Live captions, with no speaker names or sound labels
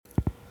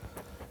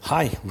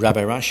Hi,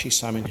 Rabbi Rashi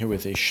Simon here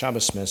with a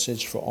Shabbos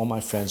message for all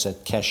my friends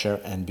at Kesher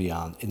and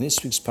beyond. In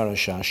this week's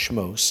parasha,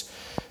 Shemot,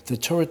 the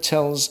Torah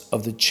tells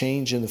of the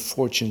change in the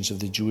fortunes of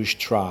the Jewish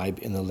tribe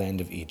in the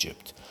land of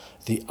Egypt,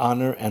 the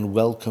honor and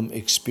welcome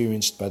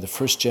experienced by the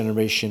first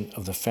generation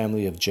of the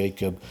family of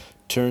Jacob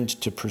turned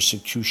to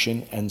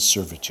persecution and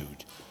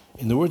servitude.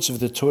 In the words of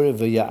the Torah,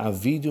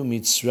 "V'ya'avidu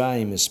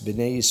Mitzrayim es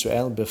b'nei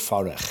Yisrael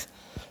befarech,"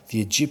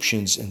 the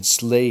Egyptians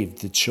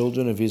enslaved the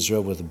children of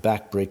Israel with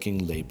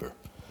backbreaking labor.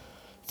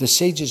 The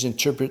sages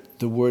interpret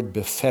the word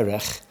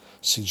beferech,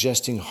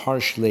 suggesting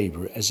harsh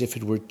labor, as if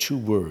it were two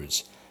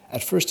words.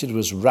 At first it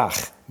was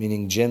rach,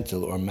 meaning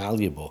gentle or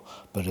malleable,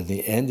 but in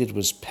the end it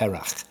was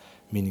perach,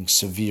 meaning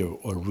severe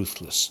or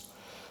ruthless.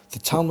 The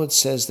Talmud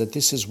says that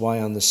this is why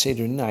on the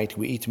Seder night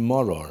we eat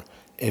maror,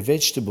 a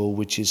vegetable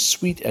which is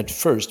sweet at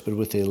first but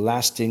with a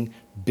lasting,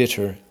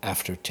 bitter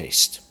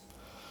aftertaste.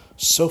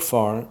 So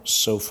far,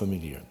 so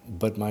familiar.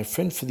 But my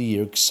friend for the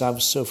year,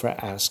 Ksav Sofer,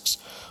 asks,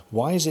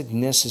 why is it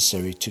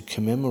necessary to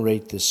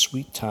commemorate the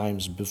sweet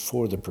times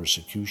before the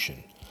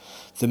persecution?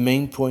 The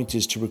main point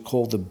is to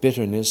recall the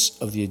bitterness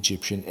of the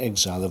Egyptian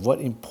exile. Of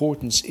what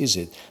importance is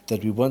it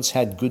that we once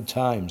had good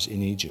times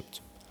in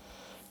Egypt?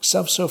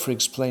 Ksav Sofer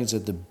explains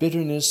that the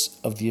bitterness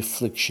of the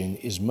affliction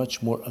is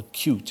much more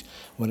acute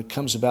when it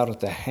comes about at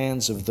the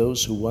hands of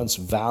those who once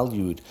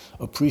valued,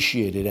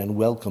 appreciated, and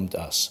welcomed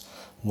us.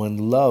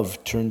 When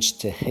love turns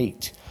to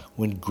hate,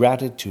 when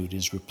gratitude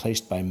is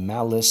replaced by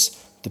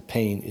malice, the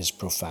pain is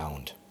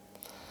profound.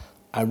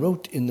 I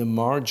wrote in the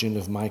margin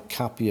of my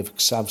copy of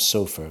Ksav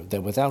Sofer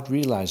that without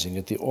realizing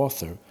it, the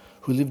author,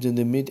 who lived in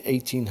the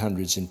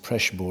mid-1800s in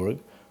Pressburg,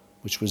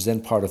 which was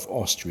then part of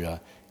Austria,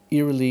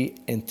 eerily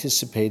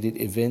anticipated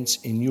events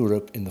in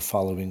Europe in the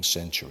following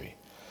century.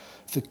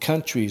 The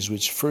countries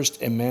which first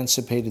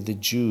emancipated the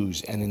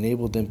Jews and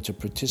enabled them to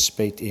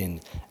participate in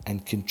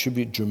and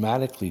contribute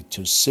dramatically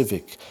to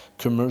civic,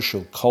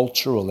 commercial,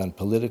 cultural, and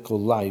political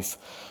life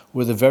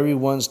were the very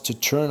ones to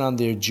turn on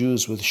their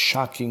Jews with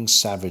shocking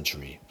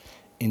savagery.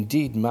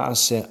 Indeed,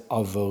 Maaseh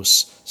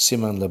Avos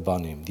Siman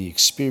Labanim, the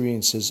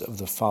experiences of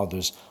the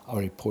fathers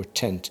are a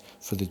portent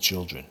for the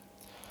children.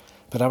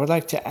 But I would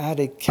like to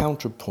add a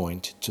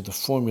counterpoint to the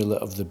formula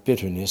of the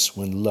bitterness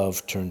when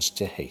love turns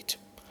to hate.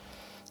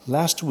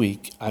 Last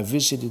week, I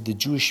visited the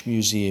Jewish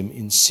Museum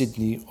in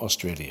Sydney,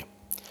 Australia.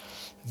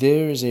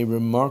 There is a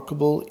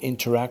remarkable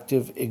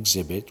interactive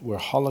exhibit where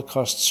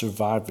Holocaust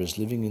survivors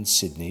living in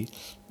Sydney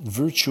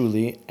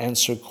virtually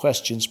answer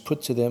questions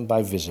put to them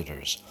by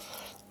visitors.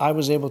 I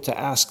was able to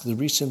ask the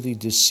recently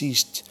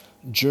deceased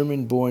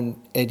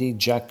German-born Eddie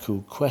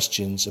Jaku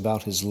questions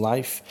about his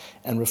life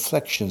and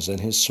reflections on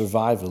his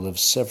survival of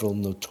several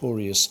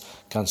notorious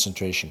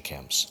concentration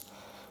camps.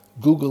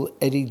 Google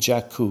Eddie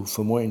Jaku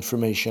for more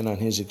information on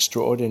his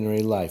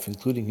extraordinary life,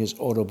 including his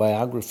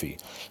autobiography,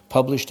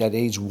 published at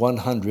age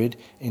 100,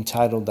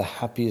 entitled The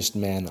Happiest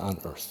Man on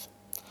Earth.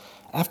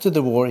 After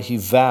the war, he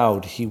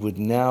vowed he would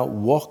now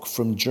walk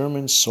from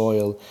German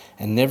soil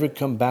and never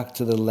come back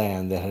to the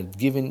land that had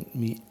given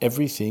me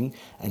everything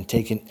and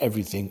taken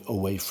everything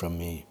away from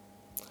me.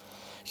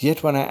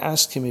 Yet when I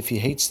asked him if he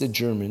hates the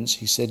Germans,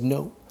 he said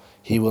no,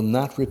 he will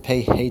not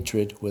repay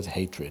hatred with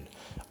hatred.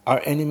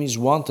 Our enemies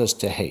want us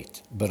to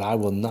hate, but I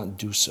will not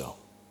do so.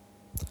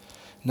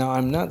 Now,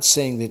 I'm not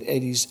saying that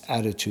Eddie's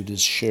attitude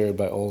is shared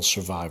by all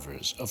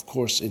survivors. Of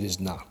course it is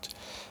not.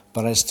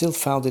 But I still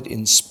found it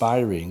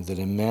inspiring that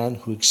a man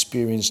who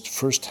experienced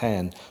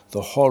firsthand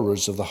the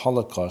horrors of the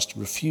Holocaust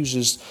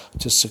refuses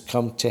to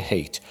succumb to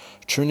hate,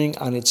 turning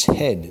on its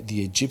head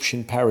the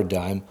Egyptian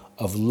paradigm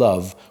of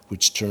love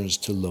which turns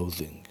to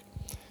loathing.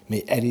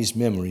 May Eddie's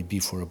memory be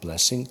for a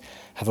blessing.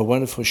 Have a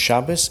wonderful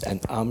Shabbos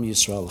and Am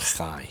Yisrael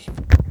Chai.